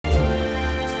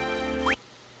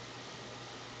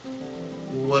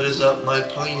What is up, my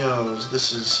ponios?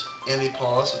 This is Andy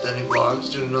Paulus with Andy Vlogs,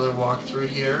 doing another walkthrough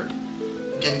here.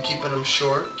 Again, keeping them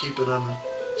short, keeping them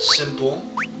simple.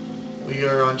 We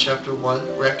are on Chapter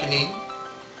 1, Reckoning.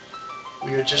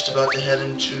 We are just about to head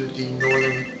into the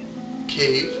northern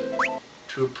cave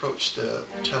to approach the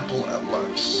temple at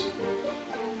Lux.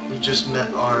 We just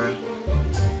met our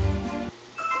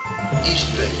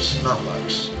east base, not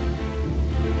Lux.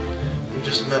 We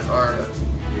just met our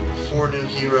 4 new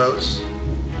heroes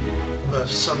who have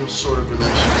some sort of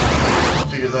relation. We'll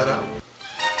figure that out.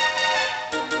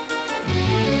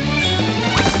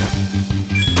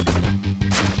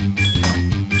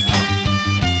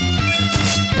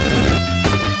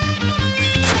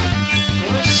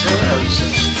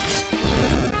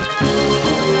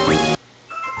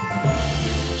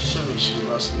 Assuming she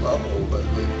must level, but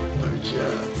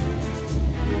yeah.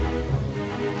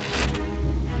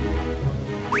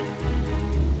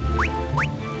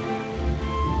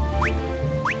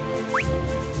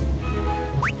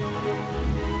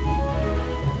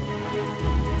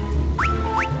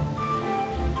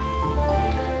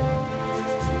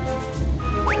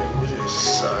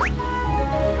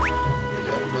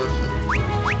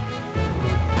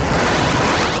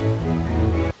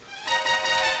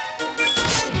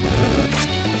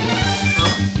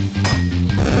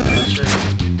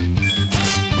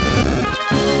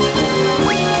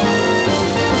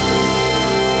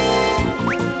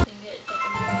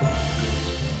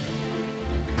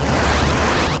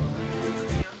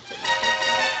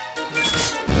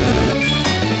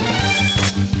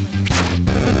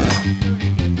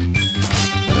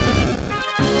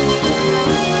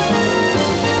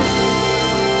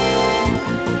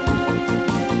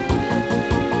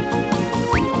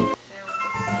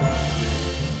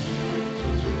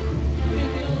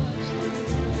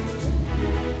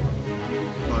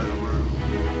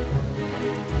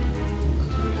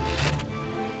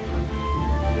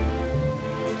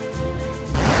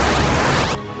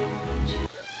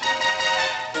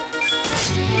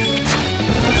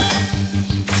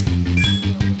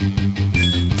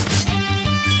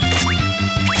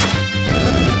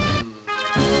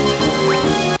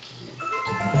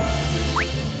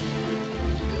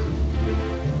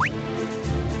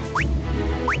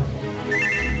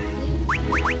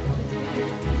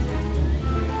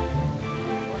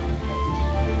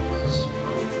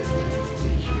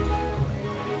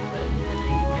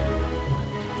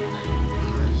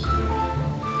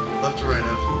 Left to right, F.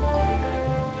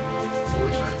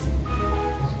 Which way?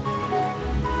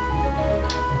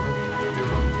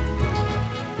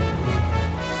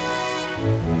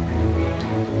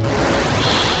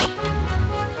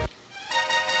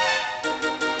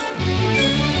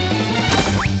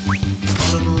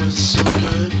 Oh, it's so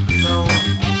good. No,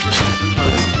 first A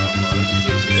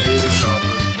the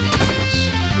Jobless, B is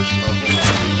first level.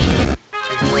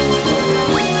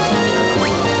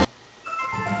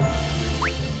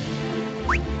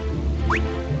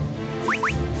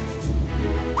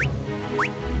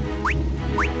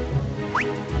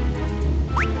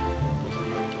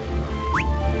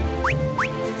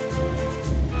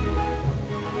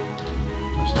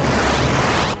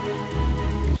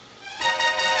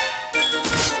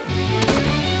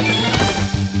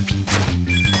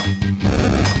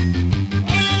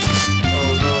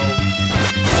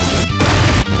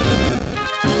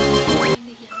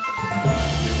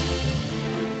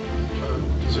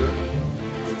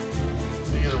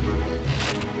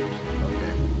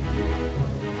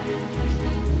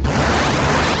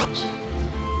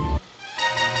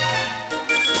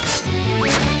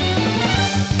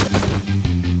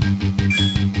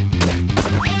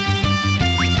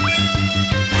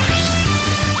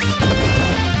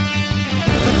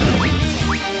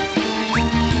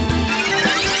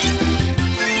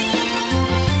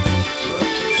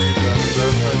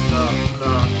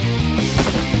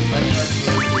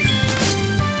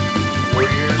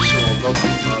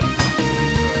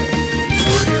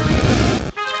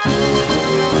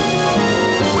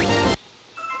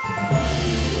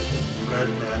 Red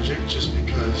magic, just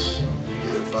because you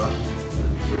get a buff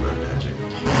for red magic.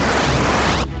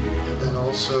 And then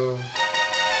also,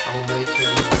 I'll make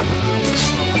him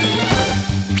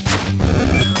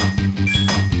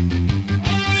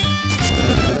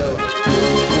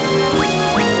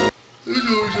there's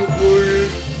always a warrior.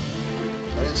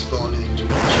 I didn't spell anything too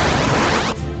much.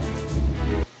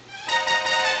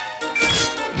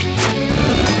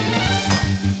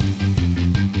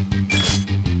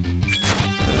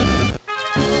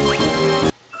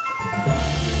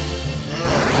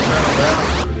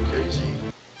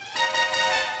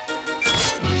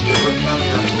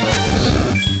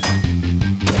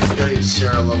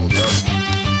 Sarah leveled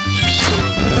up.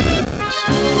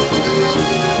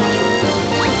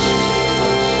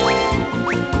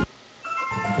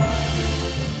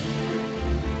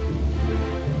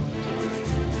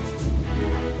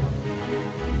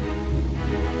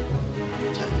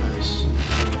 Nice.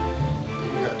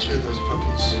 We got 2 of those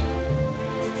puppies.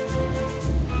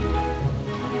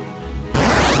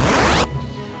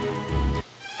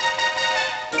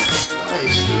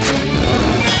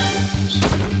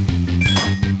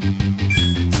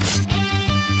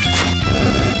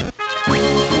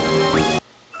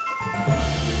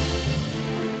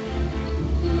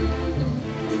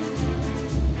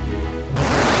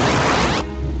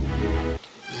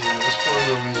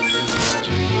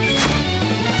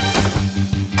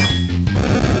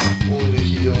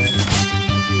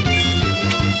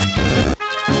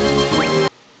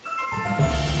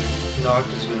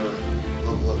 Noct is gonna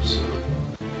level up soon.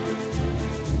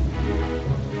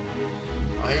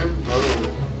 Iron bow.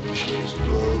 We should use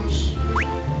bows.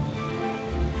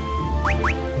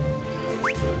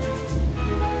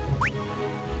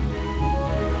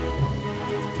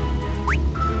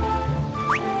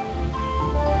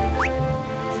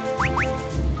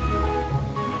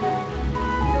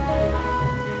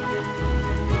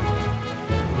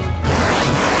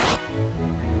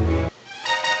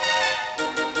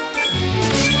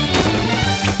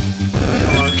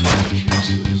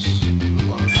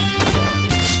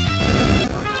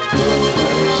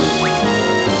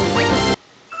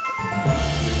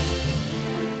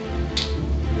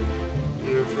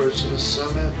 We're approaching the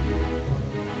summit.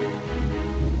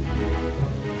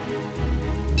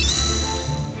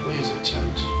 We'll use a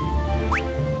tent.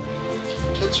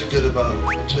 Tents are good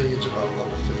until you get to about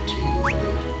level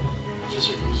 15. Just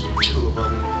using 2 of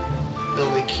them. It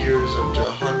only cures up to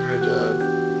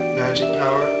 100 magic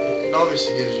power. It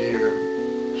obviously gives you your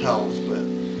health, but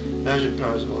magic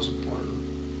power is the most important.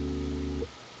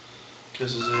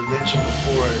 Because as I mentioned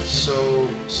before, it's so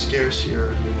scarce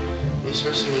here.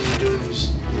 Especially when you're doing these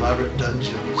elaborate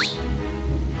dungeons.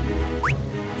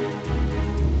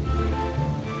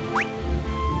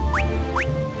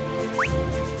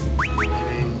 I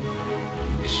mean,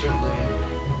 you certainly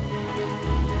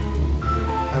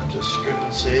have to script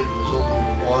and save, and there's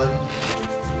only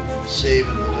 1 save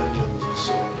in the dungeons,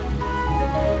 so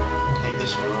take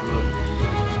this one. I'm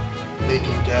gonna make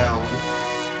it down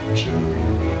to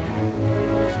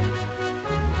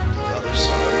the other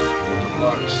side of the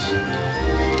box.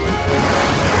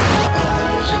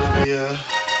 There's gonna be a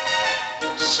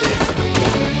save.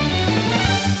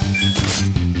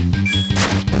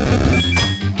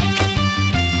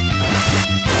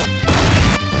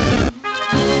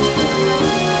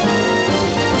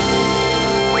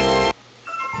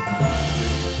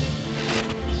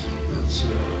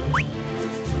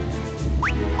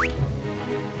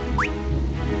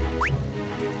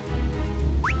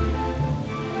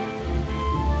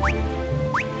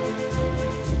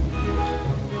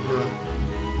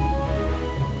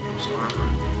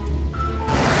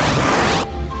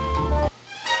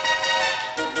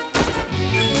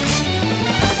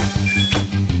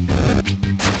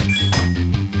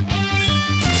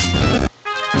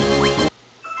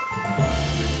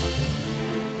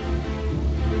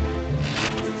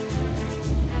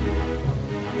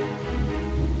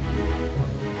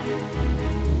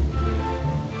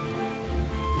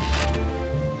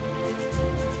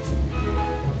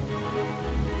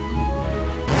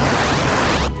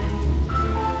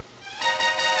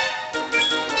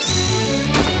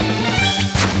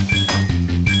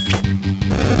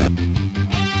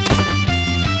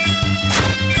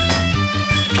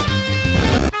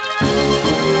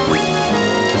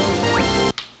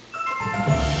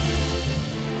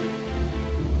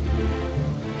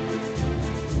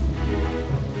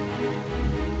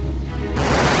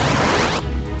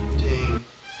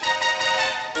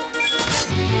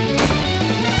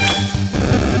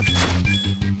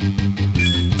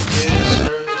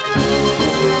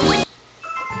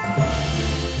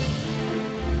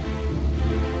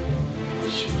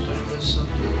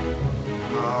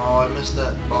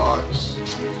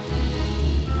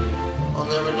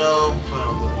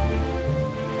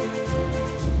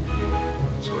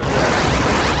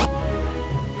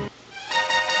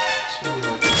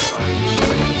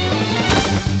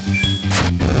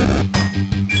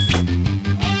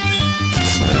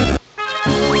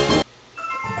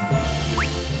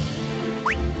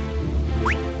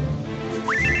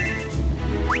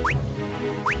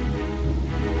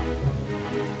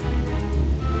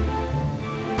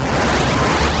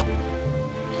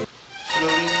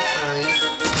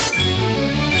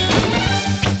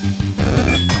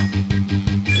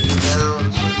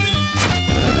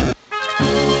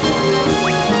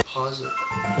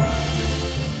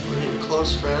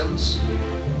 close, friends.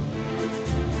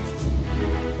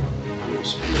 Ooh,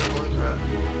 speed, holy crap.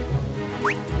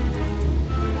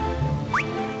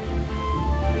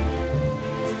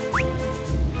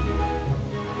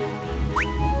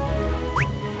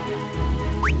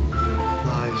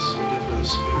 Nice, so good for the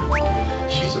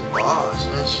spirit. She's a boss,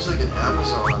 man. She's like an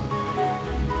Amazon.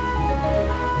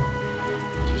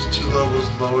 She's 2 levels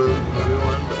lower than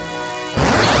everyone, but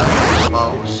that's a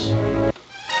mouse.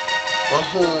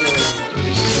 Oh, let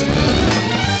me see.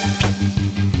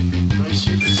 Let me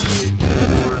see if it's any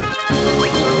more. I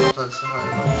don't know if that's the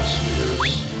higher level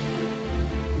spears.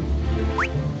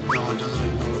 No, it doesn't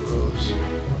ignore those.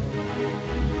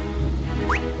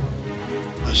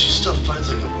 But she still fights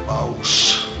like a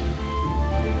mouse.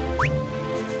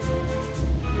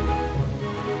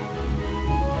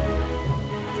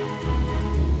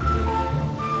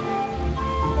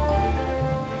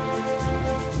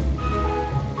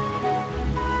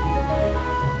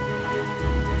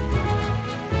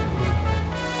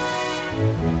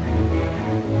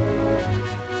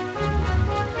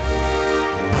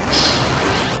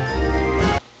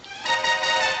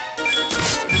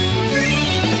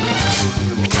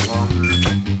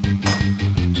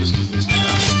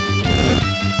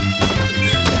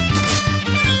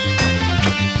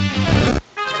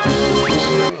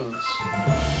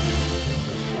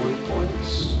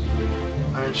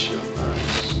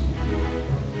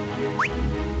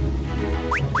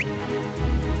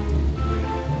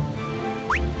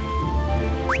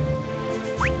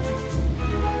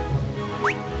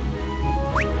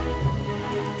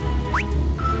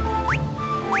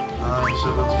 So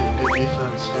let's get good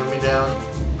defense. Hand me down.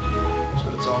 That's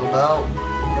what it's all about.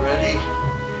 You ready?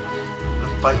 I'm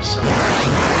gonna fight some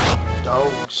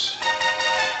dogs.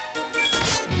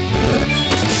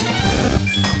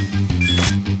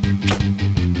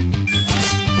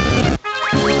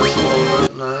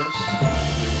 Nice.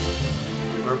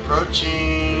 We're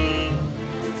approaching.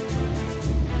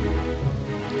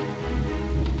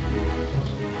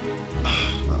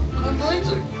 My legs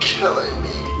are killing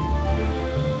me.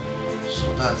 So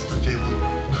that's the fabled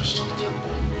Crystal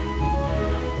Temple.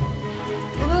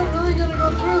 You're not really gonna go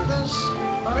through this,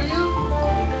 are you?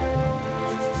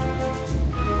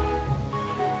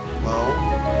 Well,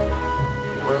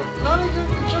 we're not even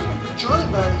gonna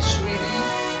join by it, sweetie.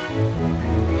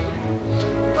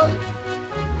 But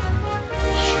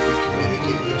should we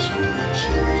communicate this with the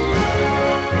machines?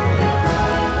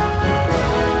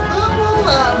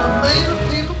 Well, I'm a made of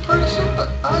people person, but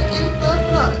I ain't that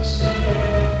nice.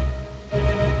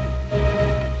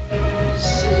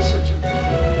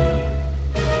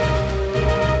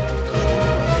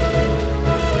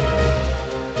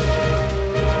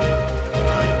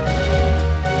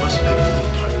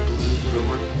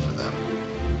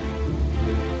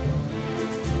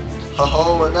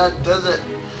 Oh, and that does it.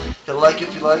 Hit like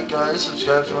if you like, guys.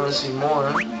 Subscribe if you want to see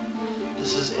more.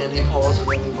 This is Andy Pauls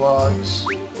with Andy Vlogs.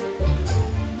 Getting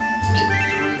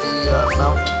through the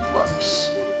Mount Lux.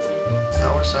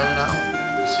 Now we're signing out.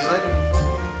 See you later.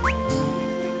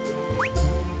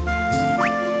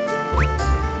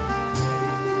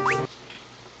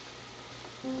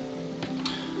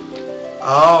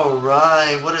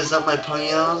 Alright, what is up, my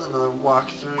ponios? Another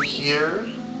walkthrough here.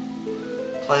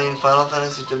 Playing Final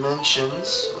Fantasy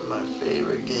Dimensions, one of my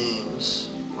favorite games.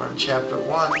 We're in Chapter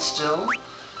 1 still.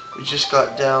 We just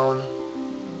got down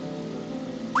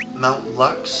Mount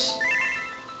Lux.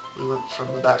 We went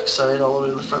from the back side all the way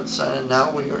to the front side, and now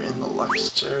we are in the Lux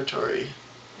territory.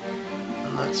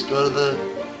 And let's go to the,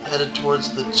 headed towards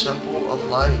the Temple of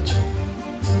Light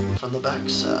from the back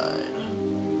side.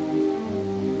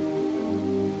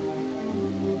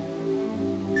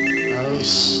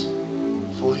 Nice.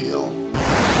 Full heal.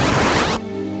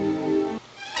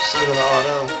 Still gonna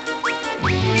auto.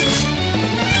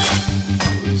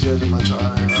 These guys are much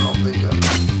harder, I don't think I'm...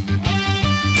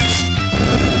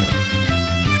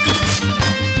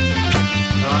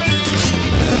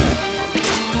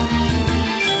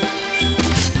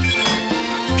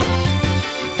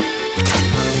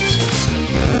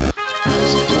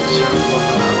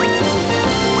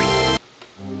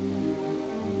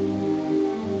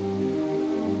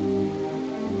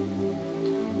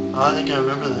 I think I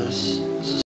remember this.